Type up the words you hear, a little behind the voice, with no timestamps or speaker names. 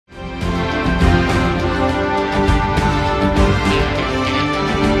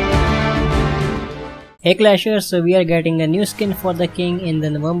Hey Clashers, so we are getting a new skin for the king in the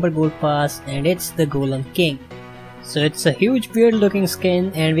November Gold Pass, and it's the Golem King. So it's a huge weird looking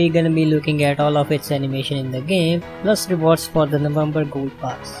skin, and we're gonna be looking at all of its animation in the game, plus rewards for the November Gold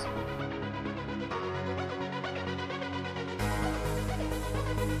Pass.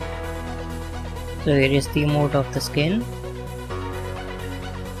 So here is the emote of the skin.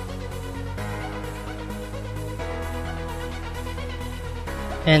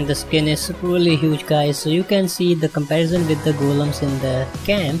 And the skin is really huge, guys, so you can see the comparison with the golems in the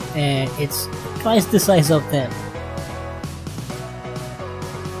camp, and it's twice the size of them.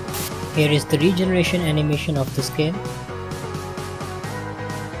 Here is the regeneration animation of the skin,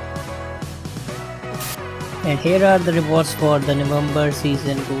 and here are the rewards for the November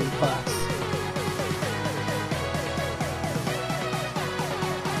season gold pass.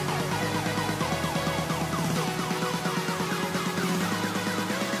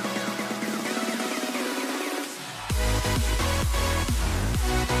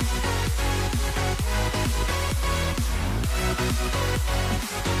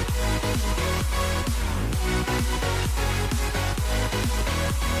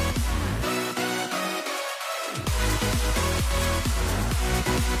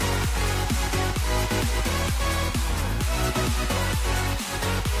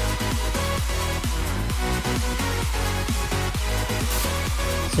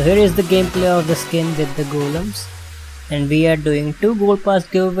 So here is the gameplay of the skin with the golems, and we are doing 2 gold pass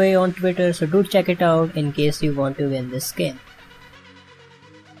giveaway on Twitter, so do check it out in case you want to win this skin.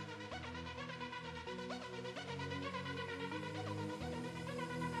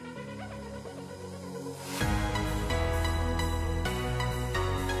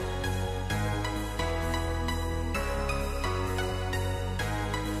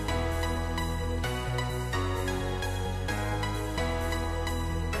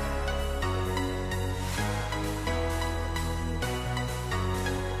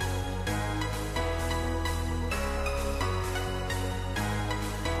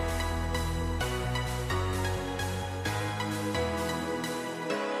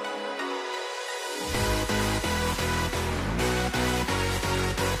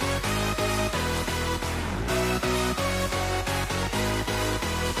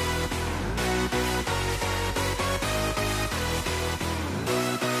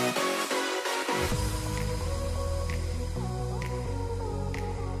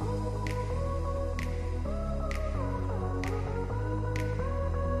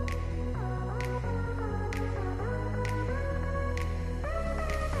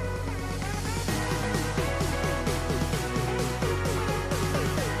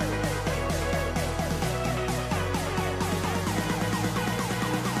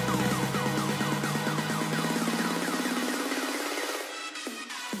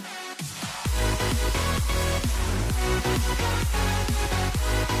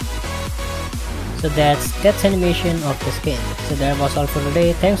 So that's animation of the skin. So that was all for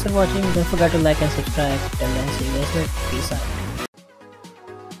today. Thanks for watching. Don't forget to like and subscribe. Till then, see you guys later. Peace out.